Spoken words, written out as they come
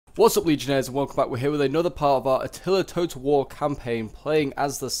What's up, Legionnaires, and welcome back. We're here with another part of our Attila Total War campaign, playing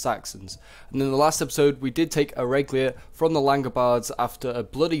as the Saxons. And in the last episode, we did take Areglia from the Langobards after a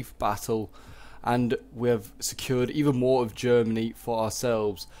bloody battle, and we have secured even more of Germany for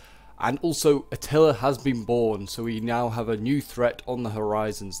ourselves. And also, Attila has been born, so we now have a new threat on the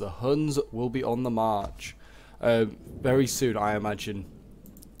horizons. The Huns will be on the march very soon, I imagine.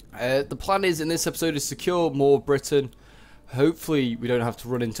 The plan is, in this episode, is secure more of Britain. Hopefully we don't have to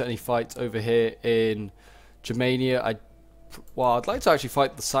run into any fights over here in Germania. I'd like to actually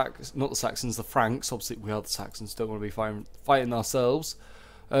fight not the Saxons, the Franks. Obviously we are the Saxons, don't want to be fighting ourselves.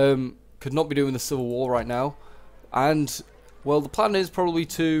 Could not be doing the civil war right now. And, well, the plan is probably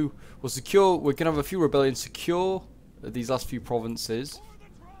to, we're going to have a few rebellions, secure these last few provinces.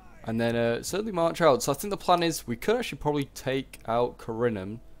 And then certainly march out. So I think the plan is, we could actually probably take out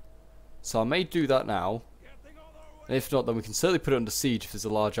Corinum. So I may do that now. And if not, then we can certainly put it under siege if there's a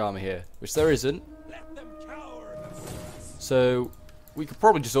large army here, which there isn't. So we could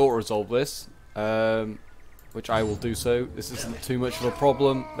probably just auto-resolve this, which I will do so. This isn't too much of a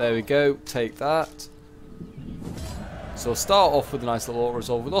problem. There we go, take that. So I'll start off with a nice little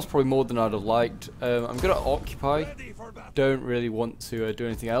auto-resolve. We lost probably more than I'd have liked. I'm going to occupy. Don't really want to do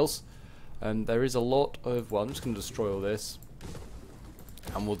anything else. There is a lot of, well, I'm just going to destroy all this.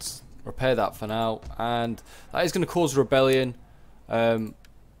 And we'll just repair that for now, and that is going to cause a rebellion,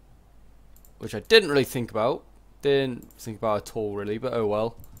 which I didn't really think about. Didn't think about at all, really, but oh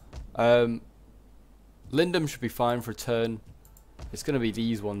well. Lindum should be fine for a turn. It's going to be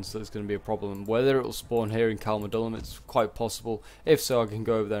these ones that's going to be a problem. Whether it will spawn here in Calmadulum, it's quite possible. If so, I can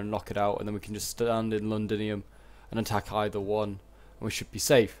go over there and knock it out, and then we can just stand in Londinium and attack either one, and we should be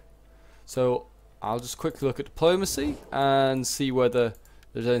safe. So I'll just quickly look at diplomacy and see whether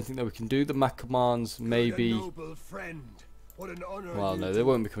there's anything that we can do. The Macamans maybe. Well, no, they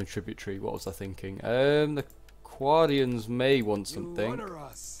won't become a tributary. What was I thinking? The Quadians may want something.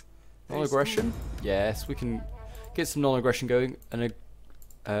 Non-aggression? Yes, we can get some non-aggression going. And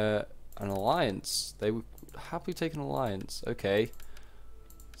an alliance. They would happily take an alliance. Okay.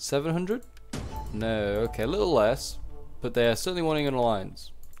 700? No. Okay, a little less, but they are certainly wanting an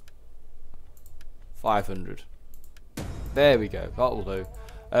alliance. 500. There we go. That will do.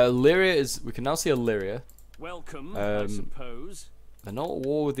 Illyria is. We can now see Illyria. Welcome, I suppose. They're not at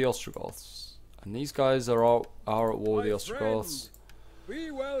war with the Ostrogoths, and these guys are at war with the Ostrogoths. We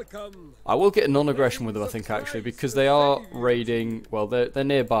welcome. I will get a non-aggression with them, I think, actually, because they are raiding. Well, they're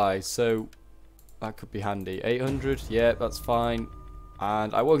nearby, so that could be handy. 800. Yeah, that's fine.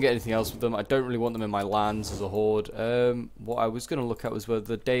 And I won't get anything else with them. I don't really want them in my lands as a horde. What I was going to look at was whether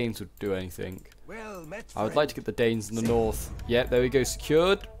the Danes would do anything. Well met, I would like to get the Danes in the north. Yep, there we go,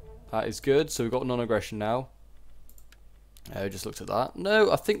 secured. That is good. So we've got non-aggression now. Just looked at that.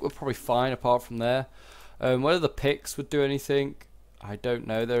 No, I think we're probably fine apart from there. Whether the Picts would do anything, I don't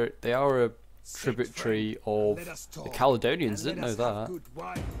know. They are a tributary of the Caledonians. Didn't know that.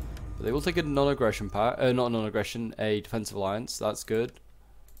 But they will take a non-aggression not a non-aggression, a defensive alliance. That's good.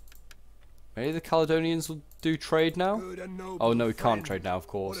 Maybe the Caledonians will do trade now? Oh no, we can't trade now, of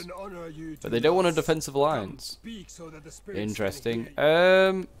course. But they don't want a defensive alliance. Interesting.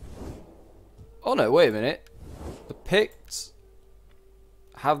 Oh no, wait a minute. The Picts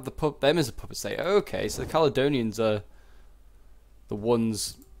have them as a puppet state. Okay, so the Caledonians are the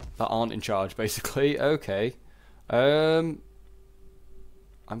ones that aren't in charge, basically. Okay. I'm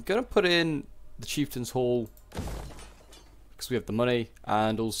gonna put in the Chieftain's Hall because we have the money,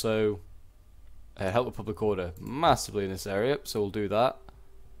 and also help the public order massively in this area, so we'll do that.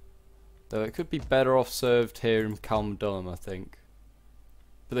 Though it could be better off served here in Calmadulum, I think.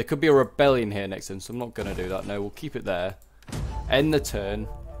 But there could be a rebellion here next turn, so I'm not going to do that. No, we'll keep it there. End the turn,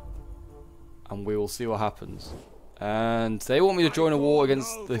 and we will see what happens. And they want me to join a war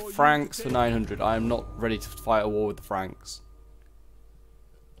against the Franks for 900. I am not ready to fight a war with the Franks.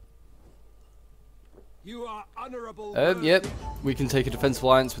 You are honorable. Yep, we can take a defensive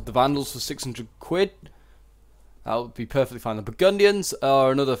alliance with the Vandals for 600 quid. That would be perfectly fine. The Burgundians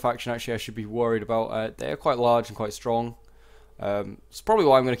are another faction actually I should be worried about. They are quite large and quite strong. It's probably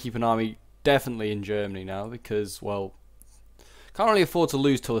why I'm going to keep an army definitely in Germany now, because, well, can't really afford to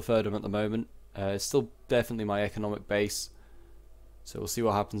lose Tilliferdum at the moment. It's still definitely my economic base. So we'll see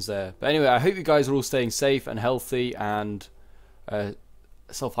what happens there. But anyway, I hope you guys are all staying safe and healthy and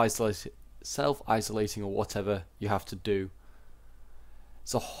self-isolating or whatever you have to do.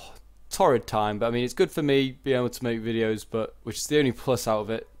 It's a torrid time, but I mean, it's good for me being able to make videos, but which is the only plus out of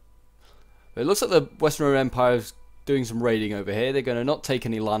it. But it looks like the Western Roman Empire is doing some raiding over here. They're going to not take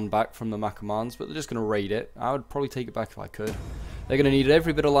any land back from the Macamans, but they're just going to raid it. I would probably take it back if I could. They're going to need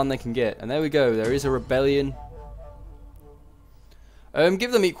every bit of land they can get. And there we go. There is a rebellion.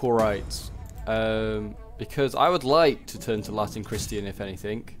 Give them equal rights. Because I would like to turn to Latin Christian, if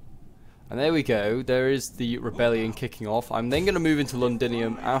anything. And there we go. There is the rebellion kicking off. I'm then going to move into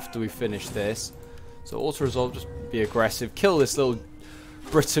Londinium after we finish this. So auto-resolve, just be aggressive. Kill this little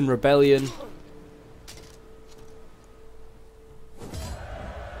Britain rebellion.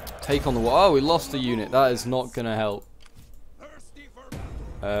 Take on the wall. Oh, we lost a unit. That is not going to help.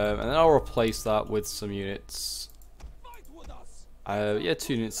 And then I'll replace that with some units. Yeah,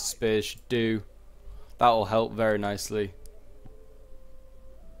 2 units of spears should do. That will help very nicely.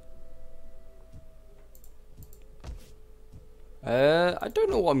 I don't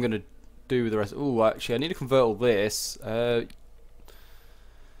know what I'm going to do with the rest. Oh, actually, I need to convert all this. Do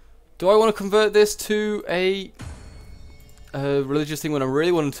I want to convert this to a religious thing when I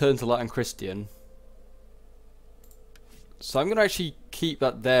really want to turn to Latin Christian? So I'm going to actually keep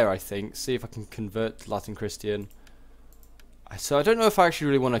that there, I think. See if I can convert to Latin Christian. So I don't know if I actually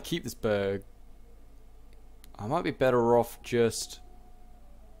really want to keep this burg. I might be better off just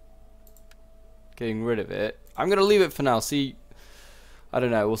getting rid of it. I'm going to leave it for now. See, I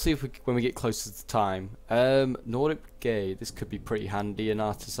don't know. We'll see if when we get closer to the time. Nordic Brigade. This could be pretty handy. An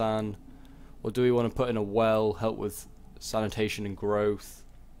artisan. Or do we want to put in a well? Help with sanitation and growth.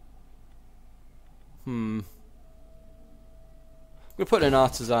 I'm going to put in an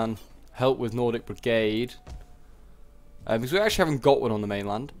artisan. Help with Nordic Brigade. Because we actually haven't got one on the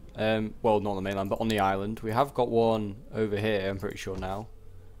mainland. Well, not on the mainland, but on the island. We have got one over here, I'm pretty sure now.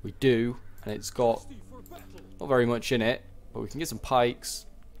 We do. And it's got not very much in it. But we can get some pikes.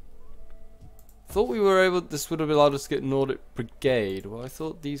 Thought we were able. This would have allowed us to get Nordic Brigade. Well, I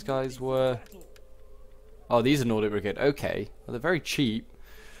thought these guys were. Oh, these are Nordic Brigade. Okay, well, they're very cheap.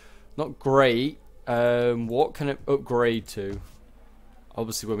 Not great. What can it upgrade to?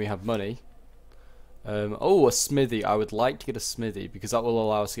 Obviously, when we have money. Oh, a smithy. I would like to get a smithy because that will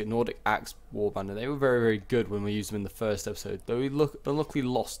allow us to get Nordic Axe Warband, and they were very, very good when we used them in the first episode. Though we unluckily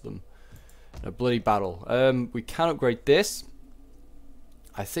lost them. A bloody battle. We can upgrade this.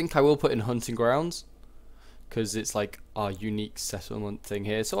 I think I will put in hunting grounds because it's like our unique settlement thing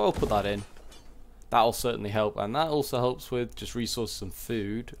here. So I'll put that in. That'll certainly help, and that also helps with just resources and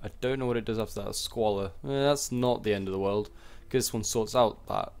food. I don't know what it does after that. Squalor. That's not the end of the world because this one sorts out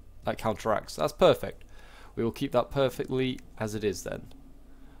that counteracts. That's perfect. We will keep that perfectly as it is then.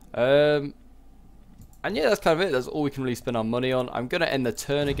 And yeah, that's kind of it. That's all we can really spend our money on. I'm going to end the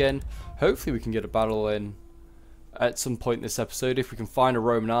turn again. Hopefully we can get a battle in at some point this episode. If we can find a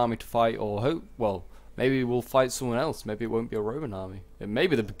Roman army to fight, or well, maybe we'll fight someone else. Maybe it won't be a Roman army. It may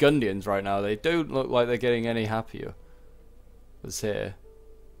be the Burgundians right now. They don't look like they're getting any happier. What's here?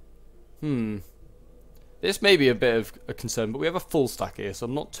 This may be a bit of a concern, but we have a full stack here, so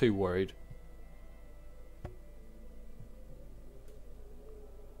I'm not too worried.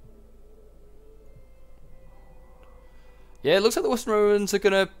 Yeah, it looks like the Western Romans are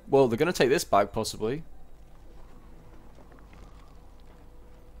gonna, well, they're gonna take this back possibly.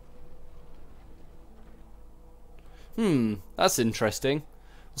 That's interesting.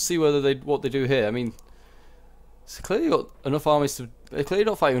 We'll see whether what they do here. I mean, it's clearly got enough armies to. They're clearly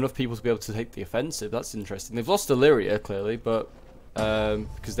not fighting enough people to be able to take the offensive. That's interesting. They've lost Illyria clearly, but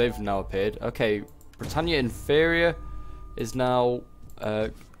because they've now appeared. Okay, Britannia Inferior is now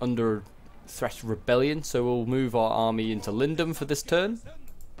under threat of rebellion, so we'll move our army into Lindum for this turn.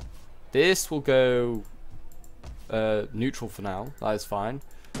 This will go neutral for now. That is fine.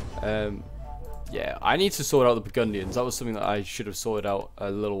 Yeah, I need to sort out the Burgundians. That was something that I should have sorted out a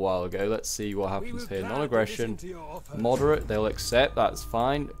little while ago. Let's see what happens here. Non-aggression, moderate, they'll accept. That's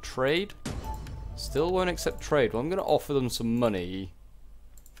fine. Trade, still won't accept trade. Well, I'm going to offer them some money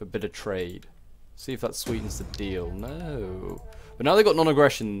for a bit of trade. See if that sweetens the deal. No, but now they've got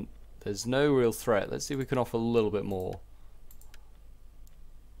non-aggression. There's no real threat. Let's see if we can offer a little bit more.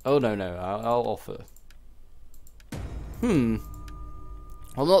 Oh, no, I'll offer.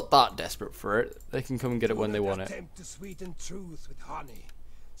 I'm not that desperate for it. They can come and get it when they want it.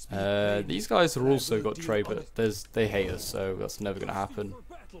 These guys have also got trade, but they hate us, so that's never going to happen.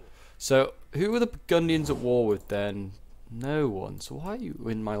 So, who are the Burgundians at war with then? No one. So why are you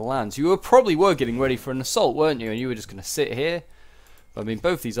in my lands? You probably were getting ready for an assault, weren't you? And you were just going to sit here? I mean,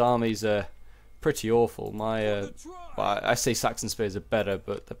 both these armies are pretty awful. Well, I say Saxon spears are better,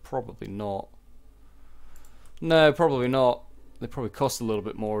 but they're probably not. No, probably not. They probably cost a little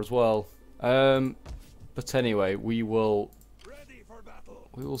bit more as well. But anyway, we will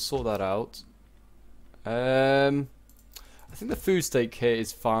sort that out. I think the food stake here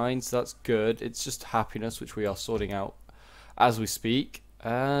is fine, so that's good. It's just happiness, which we are sorting out as we speak.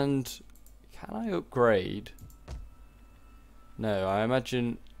 And can I upgrade? No, I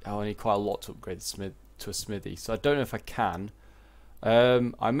imagine I need quite a lot to upgrade the smith to a smithy, so I don't know if I can.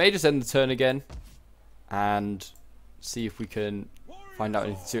 I may just end the turn again and see if we can find out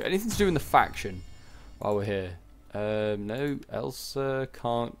anything to do in the faction while we're here. No, Elsa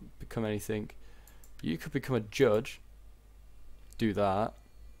can't become anything. You could become a judge. Do that.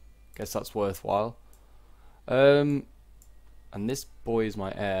 Guess that's worthwhile. And this boy is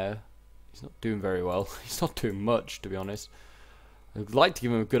my heir. He's not doing very well. He's not doing much, to be honest. I'd like to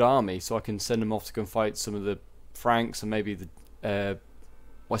give him a good army so I can send him off to go and fight some of the Franks and maybe the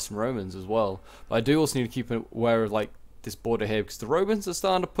Western Romans as well. But I do also need to keep aware of like this border here because the Romans are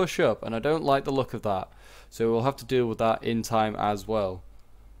starting to push up and I don't like the look of that. So we'll have to deal with that in time as well.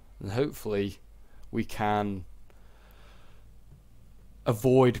 And hopefully we can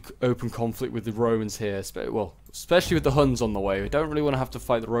avoid open conflict with the Romans here. Well, especially with the Huns on the way. We don't really want to have to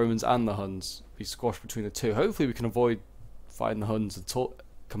fight the Romans and the Huns. Be squashed between the two. Hopefully we can avoid fighting the Huns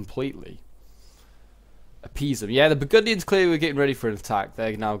completely. Appease them. Yeah, the Burgundians clearly were getting ready for an attack.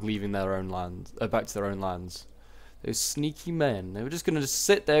 They're now leaving their own land, back to their own lands. Those sneaky men. They were just going to just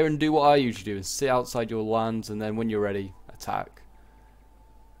sit there and do what I usually do and sit outside your lands and then when you're ready, attack.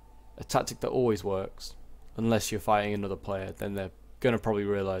 A tactic that always works. Unless you're fighting another player, then they're going to probably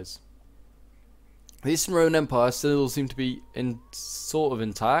realise. The Eastern Roman Empire still seem to be sort of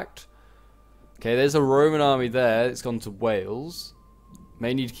intact. Okay, there's a Roman army there. It's gone to Wales.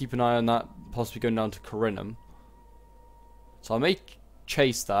 May need to keep an eye on that, possibly going down to Corinum. So I may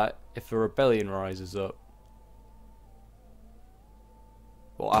chase that if a rebellion rises up.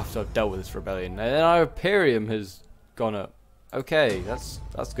 Well, after I've dealt with this rebellion. And then our Imperium has gone up. Okay, that's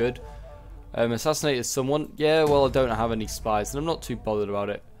good. Assassinated someone. Yeah, well, I don't have any spies, and I'm not too bothered about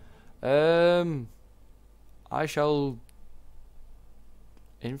it. I shall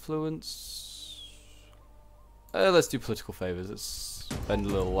influence. Let's do political favours. Let's spend a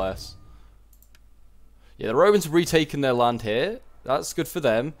little less. Yeah, the Romans have retaken their land here. That's good for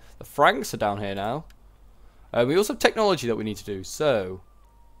them. The Franks are down here now. We also have technology that we need to do. So,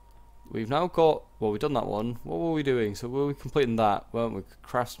 we've now got... Well, we've done that one. What were we doing? So, were we completing that? Weren't we?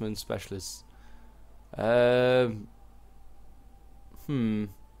 Craftsmen, specialists. I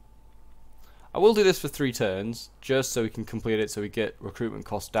will do this for 3 turns. Just so we can complete it. So we get recruitment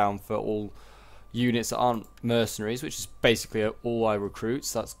costs down for all units that aren't mercenaries. Which is basically all I recruit.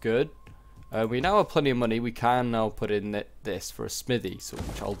 So, that's good. We now have plenty of money. We can now put in this for a smithy. So,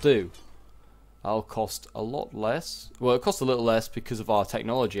 which I'll do. That'll cost a lot less. Well, it costs a little less because of our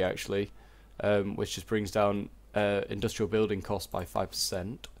technology, actually, which just brings down industrial building costs by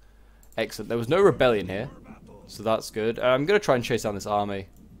 5%. Excellent. There was no rebellion here, so that's good. I'm going to try and chase down this army.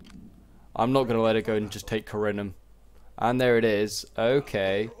 I'm not going to let it go and just take Corinum. And there it is.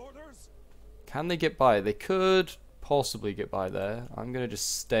 Okay. Can they get by? They could possibly get by there. I'm going to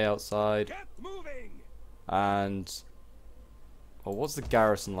just stay outside. And... Oh, what's the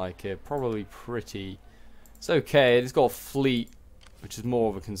garrison like here? Probably pretty... It's okay. It's got a fleet, which is more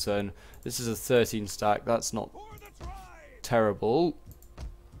of a concern. This is a 13 stack. That's not terrible.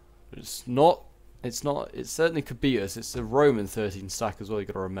 It's not... It certainly could beat us. It's a Roman 13 stack as well, you've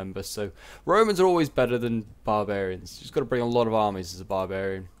got to remember. So, Romans are always better than barbarians. You've just got to bring a lot of armies as a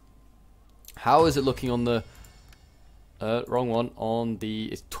barbarian. How is it looking on the... wrong one. On the...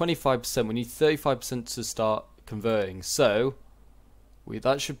 It's 25%. We need 35% to start converting. So...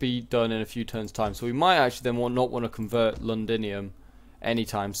 that should be done in a few turns' time. So we might actually then not want to convert Londinium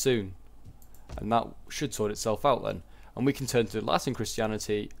anytime soon. And that should sort itself out then. And we can turn to Latin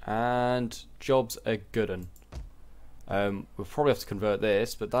Christianity, and jobs are good un. We'll probably have to convert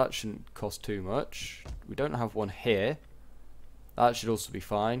this, but that shouldn't cost too much. We don't have one here. That should also be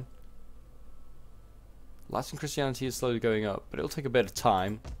fine. Latin Christianity is slowly going up, but it'll take a bit of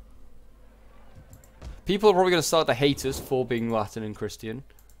time. People are probably going to start to hate us for being Latin and Christian.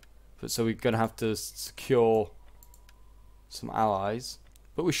 But so we're going to have to secure some allies.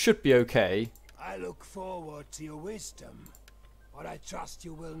 But we should be okay. I look forward to your wisdom, but I trust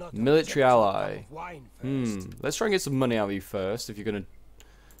you will not. Military ally. Let's try and get some money out of you first. If you're going to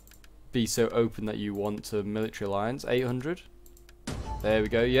be so open that you want a military alliance. 800. There we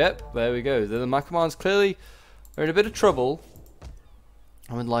go. Yep, there we go. The Macamans clearly are in a bit of trouble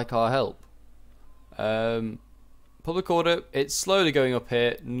and would like our help. Public order, it's slowly going up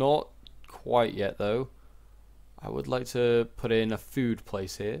here, not quite yet though. I would like to put in a food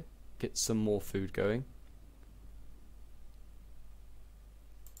place here, get some more food going.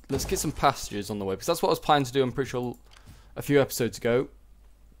 Let's get some passages on the way, because that's what I was planning to do, I'm pretty sure, a few episodes ago,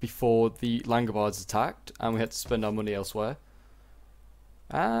 before the Langobards attacked, and we had to spend our money elsewhere.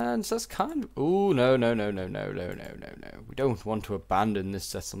 And so that's kind of... Oh, no, no, no, no, no, no, no, no, no. We don't want to abandon this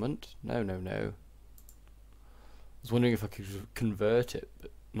settlement. No, no, no. I was wondering if I could convert it,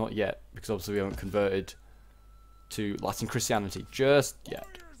 but not yet, because obviously we haven't converted to Latin Christianity just yet.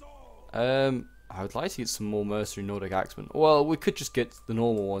 I would like to get some more mercenary Nordic axemen. Well, we could just get the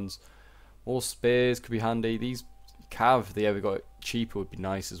normal ones. More spears could be handy. These cav, if they ever got cheaper, would be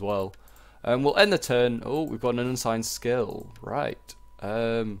nice as well. We'll end the turn. Oh, we've got an unassigned skill. Right.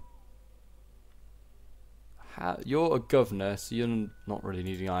 You're a governor, so you're not really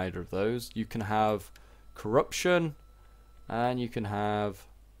needing either of those. You can have corruption, and you can have...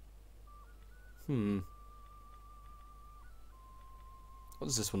 What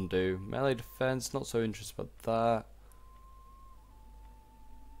does this one do? Melee defense, not so interested about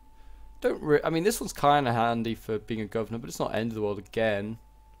that. I mean, this one's kind of handy for being a governor, but it's not end of the world again.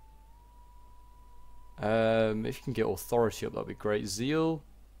 If you can get authority up, that'd be great. Zeal,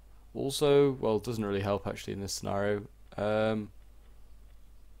 also, well, it doesn't really help actually in this scenario. There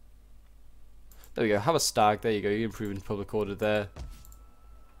we go. Have a stag. There you go. You're improving public order there.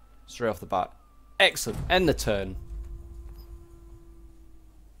 Straight off the bat. Excellent. End the turn.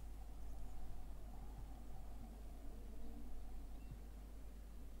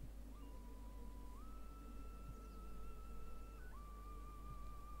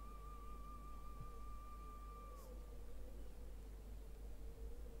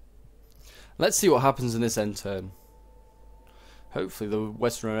 Let's see what happens in this end turn. Hopefully the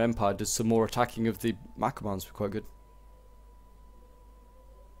Western Roman Empire does some more attacking of the Macedonians, be quite good.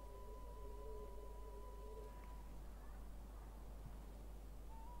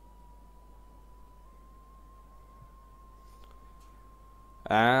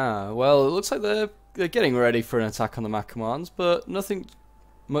 Well, it looks like they're getting ready for an attack on the Macedonians, but nothing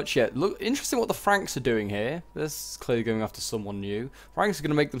much yet. Look, interesting what the Franks are doing here. This is clearly going after someone new. Franks are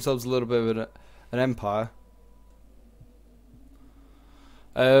going to make themselves a little bit of an empire.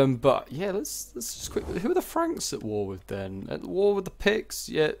 But yeah, let's just quickly. Who are the Franks at war with then? At war with the Picts?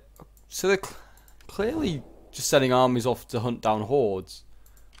 Yeah. So they're clearly just sending armies off to hunt down hordes.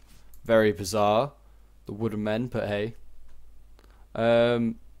 Very bizarre. The wooden men, but hey.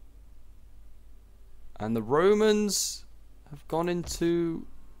 And the Romans have gone into...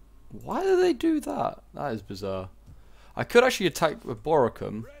 Why do they do that? That is bizarre. I could actually attack with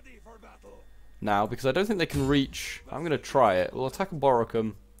Boracum now, because I don't think they can reach... I'm going to try it. We'll attack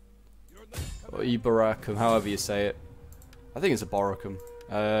Boracum. Or Ibaracum, however you say it. I think it's a Boracum.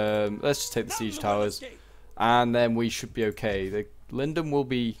 Let's just take the siege towers. And then we should be okay. The Linden will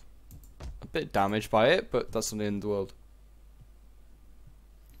be a bit damaged by it, but that's not the end of the world.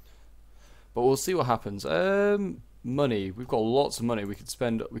 But we'll see what happens. Money. We've got lots of money we could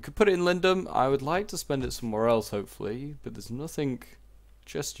spend. We could put it in Lindum. I would like to spend it somewhere else, hopefully. But there's nothing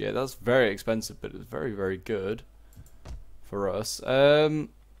just yet. That's very expensive, but it's very, very good for us. Could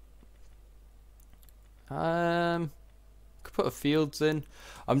put a fields in.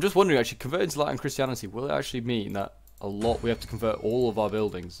 I'm just wondering, actually, converting to Latin Christianity, will it actually mean that a lot we have to convert all of our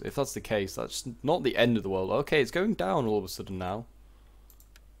buildings? If that's the case, that's not the end of the world. Okay, it's going down all of a sudden now.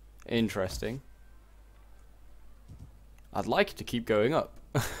 Interesting. I'd like it to keep going up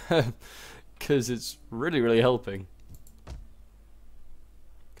because it's really, really helping.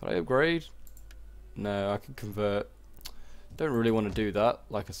 Can I upgrade? No, I can convert. Don't really want to do that,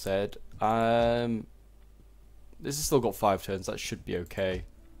 like I said. This has still got 5 turns. That should be okay.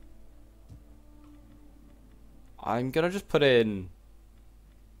 I'm gonna just put in.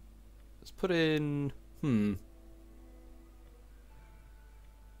 Let's put in.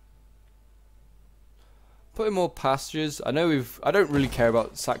 Put in more pastures. I know I don't really care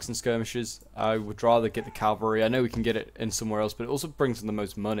about Saxon skirmishes. I would rather get the cavalry. I know we can get it in somewhere else, but it also brings in the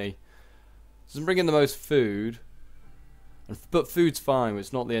most money. It doesn't bring in the most food. But food's fine.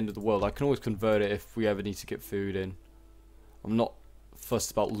 It's not the end of the world. I can always convert it if we ever need to get food in. I'm not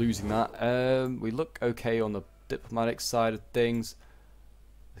fussed about losing that. We look okay on the diplomatic side of things.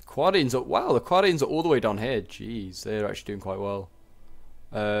 The Quadians are... Wow, the Quadians are all the way down here. Jeez, they're actually doing quite well.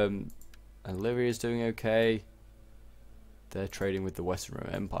 And Lyria's doing okay. They're trading with the Western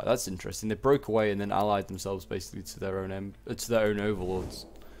Roman Empire. That's interesting. They broke away and then allied themselves basically to their own overlords,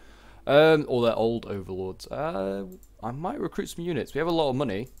 or their old overlords. I might recruit some units. We have a lot of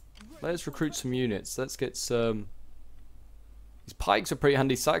money. Let's recruit some units. Let's get some. These pikes are pretty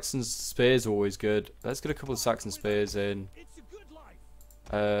handy. Saxon spears are always good. Let's get a couple of Saxon spears in.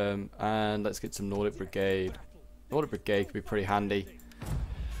 And let's get some Nordic Brigade. Nordic Brigade could be pretty handy.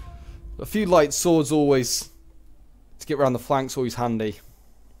 A few light swords always, to get around the flanks, always handy.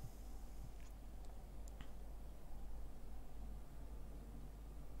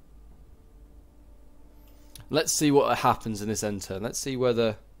 Let's see what happens in this end turn. Let's see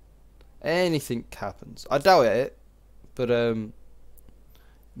whether anything happens. I doubt it, but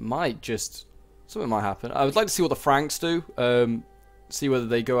might just something might happen. I would like to see what the Franks do. See whether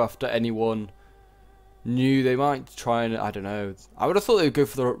they go after anyone new. They might try and, I don't know. I would have thought they would go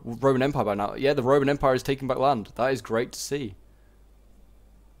for the Roman Empire by now. Yeah, the Roman Empire is taking back land. That is great to see.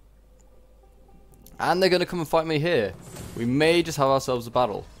 And they're going to come and fight me here. We may just have ourselves a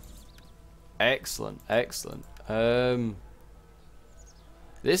battle. Excellent, excellent.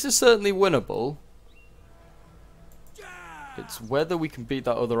 This is certainly winnable. It's whether we can beat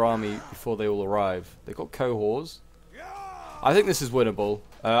that other army before they all arrive. They've got cohorts. I think this is winnable.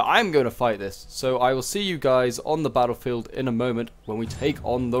 I'm going to fight this. So I will see you guys on the battlefield in a moment when we take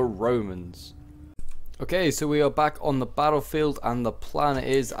on the Romans. Okay, so we are back on the battlefield and the plan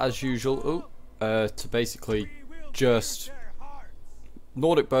is, as usual, to basically just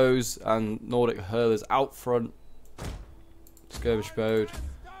Nordic bows and Nordic hurlers out front. Skirmish mode.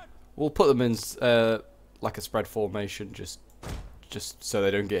 We'll put them in like a spread formation, just so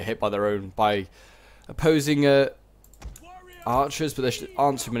they don't get hit by their own opposing archers. But there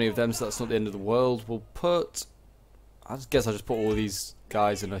aren't too many of them, so that's not the end of the world. We'll put. I guess I'll just put all of these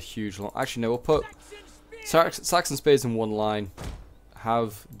guys in a huge line. Actually, no. We'll put Saxon spears in one line.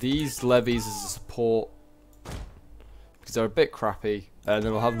 Have these levies as a support because they're a bit crappy, and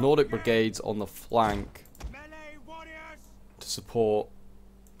then we'll have Nordic brigades on the flank to support,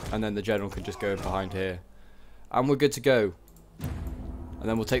 and then the general can just go in behind here, and we're good to go. And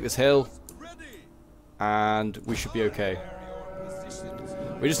then we'll take this hill, and we should be okay.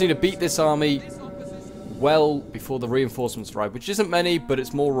 We just need to beat this army well before the reinforcements arrive, which isn't many, but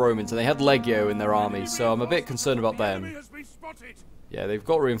it's more Romans, and they had Legio in their army, so I'm a bit concerned about them. Yeah, they've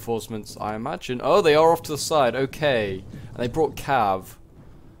got reinforcements, I imagine. Oh, they are off to the side. Okay. And they brought Cav.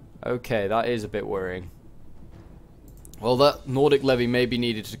 Okay, that is a bit worrying. Well, that Nordic levy may be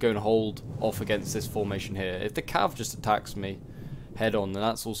needed to go and hold off against this formation here. If the Cav just attacks me head on, then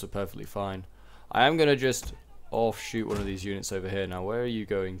that's also perfectly fine. I am going to just offshoot one of these units over here. Now, where are you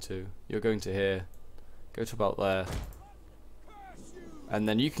going to? You're going to here. Go to about there. And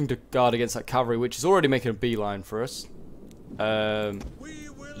then you can guard against that cavalry, which is already making a beeline for us.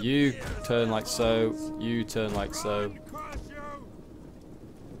 You turn like so. You turn like so.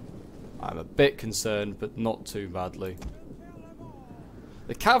 I'm a bit concerned, but not too badly.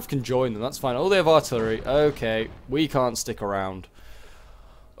 The Cav can join them, that's fine. Oh, they have artillery. Okay, we can't stick around.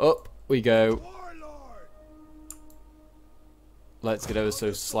 Up we go. Let's get ever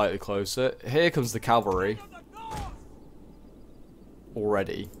so slightly closer. Here comes the cavalry.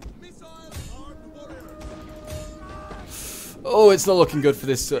 Already. Oh, it's not looking good for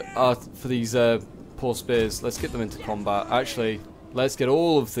this. For these poor spears. Let's get them into combat. Actually, let's get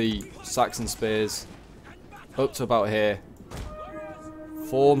all of the Saxon spears up to about here.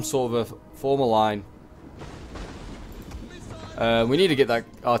 Form a line. We need to get that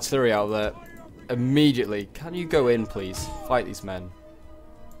artillery out of there immediately. Can you go in, please? Fight these men.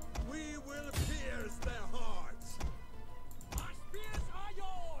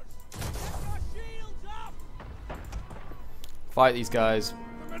 Fight these guys.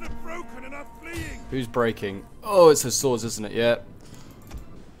 Who's breaking? Oh, it's his swords, isn't it? Yeah.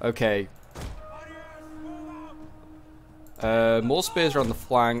 Okay. More spears are on the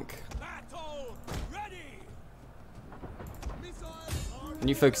flank. Can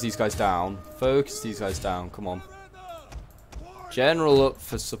you focus these guys down? Focus these guys down. Come on. General up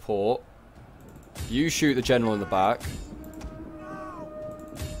for support. You shoot the general in the back.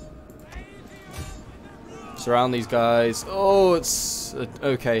 Surround these guys. Oh, it's an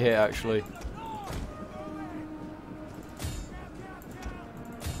okay hit, actually.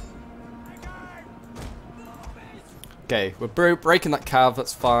 Okay, we're breaking that cav,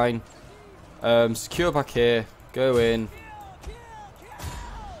 that's fine. Secure back here. Go in.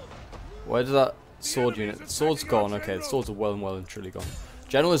 Where did that sword unit? The sword's gone. Okay, the swords are well and truly gone.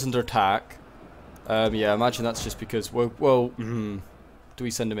 General is under attack. Yeah, imagine that's just because do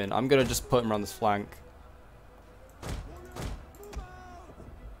we send him in? I'm gonna just put him around this flank.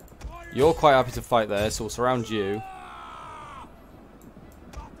 You're quite happy to fight there, so we'll surround you.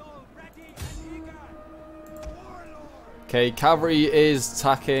 Okay, cavalry is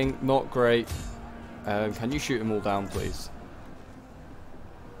attacking, not great. Can you shoot them all down, please?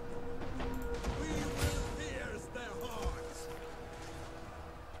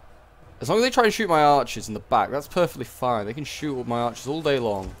 As long as they try and shoot my archers in the back, that's perfectly fine. They can shoot my archers all day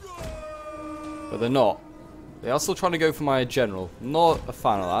long. But they're not. They are still trying to go for my general. Not a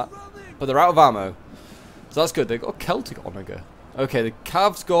fan of that. But they're out of ammo. So that's good. They've got a Celtic Onager. Okay, the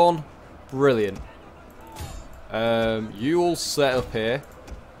Cav's gone. Brilliant. You all set up here.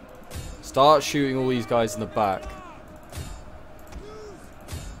 Start shooting all these guys in the back.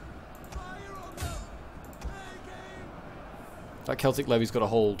 That Celtic levy's got a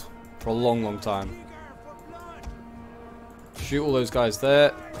hold for a long, long time. Shoot all those guys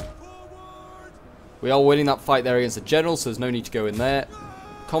there. We are winning that fight there against the general, so there's no need to go in there.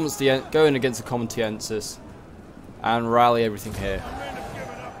 Go in against the Commontiensis and rally everything here.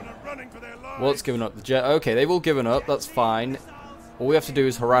 What's given up? Okay, they've all given up. That's fine. All we have to do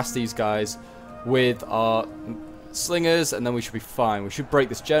is harass these guys with our slingers, and then we should be fine. We should break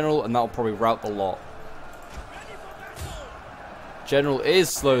this general, and that'll probably rout the lot. General is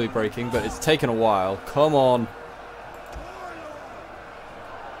slowly breaking, but it's taken a while. Come on.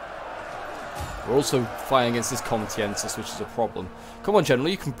 We're also fighting against this Commontiensis, which is a problem. Come on, General,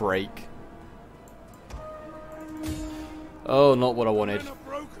 you can break. Oh, not what I wanted.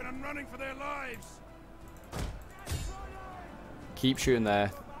 Keep shooting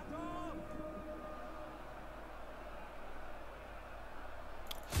there.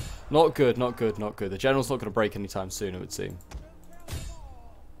 Not good, not good, not good. The General's not going to break anytime soon, it would seem.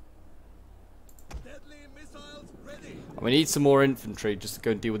 We need some more infantry just to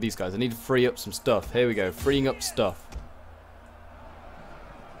go and deal with these guys. I need to free up some stuff. Here we go, freeing up stuff.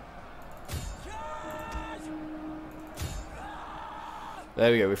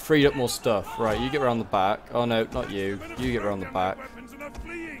 There we go, we've freed up more stuff. Right, you get around the back. Oh no, not you. You get around the back.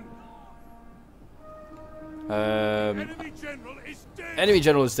 Enemy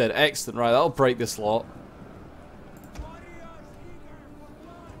general is dead. Excellent. Right, that'll break this lot.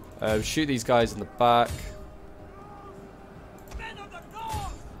 Shoot these guys in the back.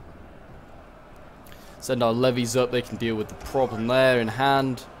 Send our levies up. They can deal with the problem there in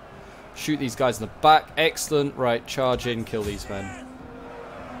hand. Shoot these guys in the back. Excellent. Right, charge in, kill these men.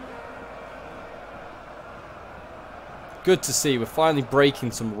 Good to see. We're finally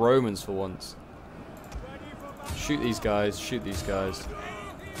breaking some Romans for once. Shoot these guys. Shoot these guys.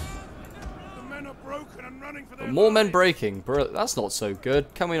 But more men breaking. That's not so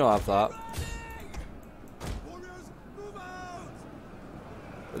good. Can we not have that?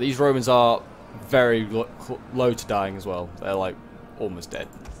 But these Romans are very low to dying as well. They're like almost dead.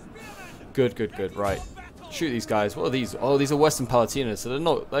 Good, good, good. Right. Shoot these guys. What are these? Oh, these are Western Palatinas, so they're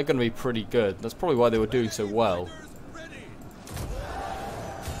going to be pretty good. That's probably why they were doing so well.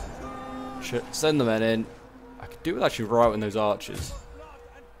 Send the men in. I could do with actually routing those archers.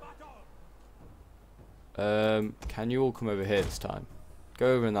 Can you all come over here this time? Go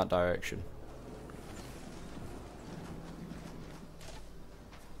over in that direction.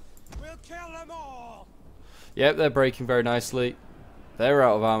 We'll kill them all. Yep, they're breaking very nicely. They're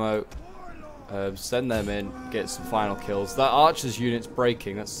out of ammo. Send them in. Get some final kills. That archer's unit's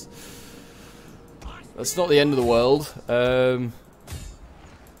breaking. That's not the end of the world.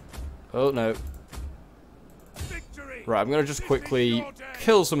 Oh no. Right, I'm gonna just quickly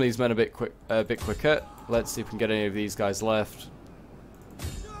kill some of these men a bit quicker. Let's see if we can get any of these guys left.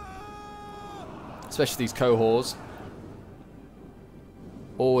 Especially these cohorts.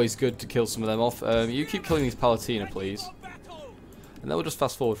 Always good to kill some of them off. You keep killing these Palatina, please. And then we'll just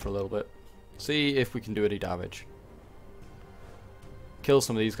fast forward for a little bit. See if we can do any damage. Kill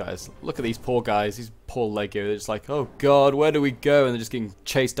some of these guys. Look at these poor guys. These poor Legio. They're just like, oh god, where do we go? And they're just getting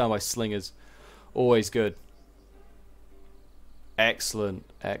chased down by slingers. Always good. Excellent.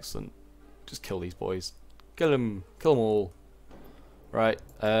 Excellent. Just kill these boys. Kill them. Kill them all. Right.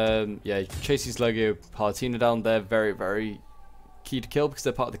 Yeah, chase these Legio Palatina down. They're very, very key to kill because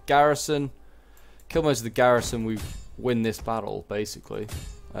they're part of the garrison. Kill most of the garrison, we win this battle, basically.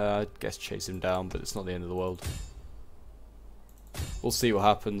 I guess chase him down, but it's not the end of the world. We'll see what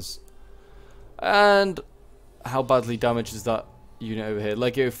happens. And how badly damaged is that unit over here?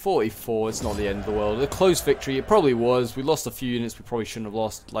 Legio 44, it's not the end of the world. A close victory, it probably was. We lost a few units we probably shouldn't have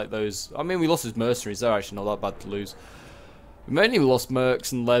lost, like those. I mean, we lost his mercenaries, they're actually not that bad to lose. We mainly lost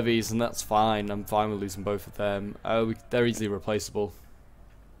mercs and levies, and that's fine. I'm fine with losing both of them. They're easily replaceable.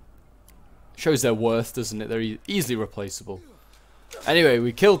 Shows their worth, doesn't it? They're easily replaceable. Anyway,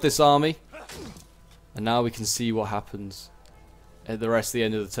 we killed this army, and now we can see what happens at the rest of the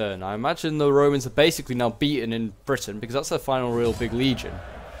end of the turn. I imagine the Romans are basically now beaten in Britain because that's their final real big legion.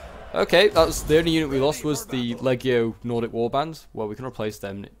 Okay, that was the only unit we lost was the Legio Nordic Warband. Well, we can replace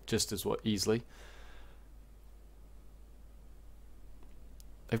them just as easily.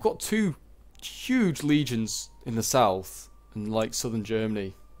 They've got two huge legions in the south and like southern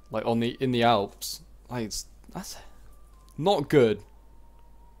Germany, like in the Alps. Like that's not good.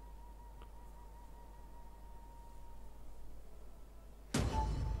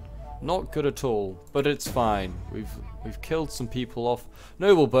 Not good at all, but it's fine. We've killed some people off.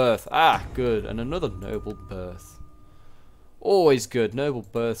 Noble birth. Ah, good. And another noble birth. Always good. Noble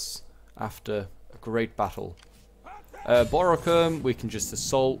births after a great battle. Boracum, we can just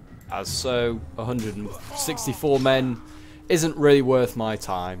assault as so. 164 men isn't really worth my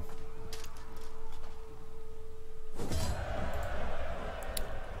time.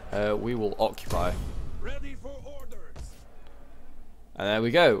 We will occupy. Ready for orders. And there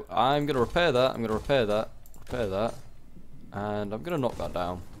we go. I'm going to repair that. I'm going to repair that. Repair that. And I'm going to knock that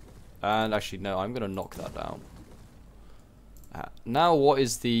down. And actually, no, I'm going to knock that down. Now, what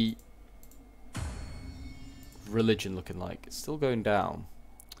is the religion looking like? It's still going down.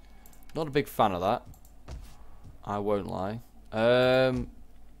 Not a big fan of that. I won't lie.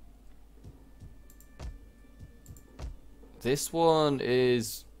 This one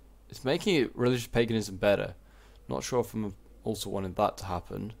is... It's making it religious paganism better. Not sure if I'm also wanting that to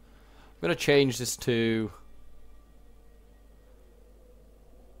happen. I'm going to change this to...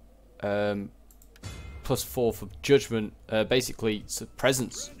 +4 for judgment. Basically, it's the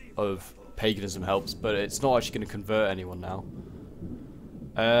presence of paganism helps, but it's not actually going to convert anyone now.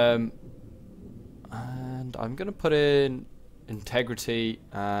 And I'm going to put in integrity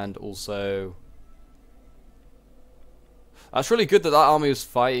and also... That's really good that army was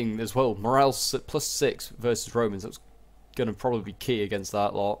fighting as well. Morale +6 versus Romans. That was going to probably be key against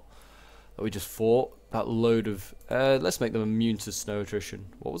that lot that we just fought. That load of... let's make them immune to snow attrition.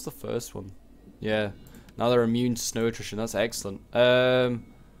 What was the first one? Yeah. Now they're immune to snow attrition. That's excellent. I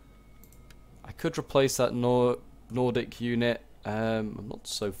could replace that Nordic unit. I'm not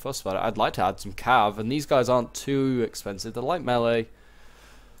so fussed about it. I'd like to add some cav. And these guys aren't too expensive. They're like melee.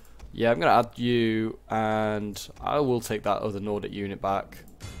 Yeah, I'm going to add you, and I will take that other Nordic unit back.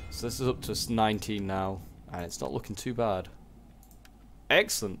 So this is up to 19 now, and it's not looking too bad.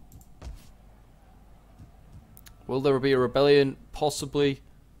 Excellent. Will there be a rebellion? Possibly.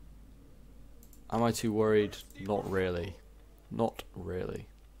 Am I too worried? Not really. Not really.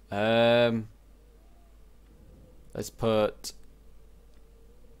 Let's put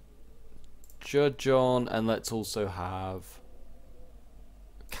Judge on, and let's also have...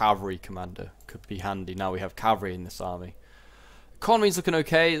 Cavalry commander could be handy. Now we have cavalry in this army. Economy's looking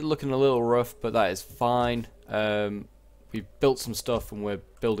okay, looking a little rough, but that is fine. We've built some stuff and we're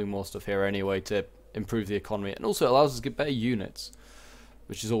building more stuff here anyway to improve the economy, and also it allows us to get better units,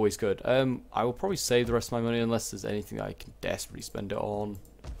 which is always good. I will probably save the rest of my money unless there's anything I can desperately spend it on.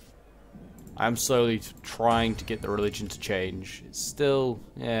 I'm slowly trying to get the religion to change. It's still,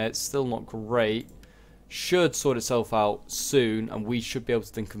 yeah, it's still not great. Should sort itself out soon, and we should be able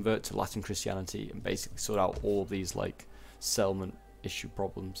to then convert to Latin Christianity and basically sort out all of these like settlement issue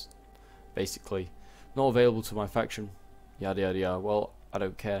problems. Basically, not available to my faction. Yada yada yada. Well, I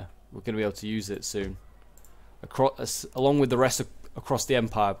don't care. We're going to be able to use it soon, along with the rest across the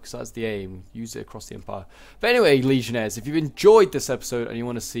empire, because that's the aim. Use it across the empire. But anyway, Legionnaires, if you've enjoyed this episode and you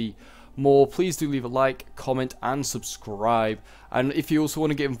want to see more, please do leave a like, comment and subscribe. And if you also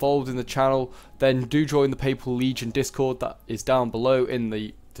want to get involved in the channel, then do join the Papal Legion Discord that is down below in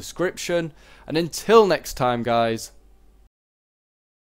the description. And until next time, guys,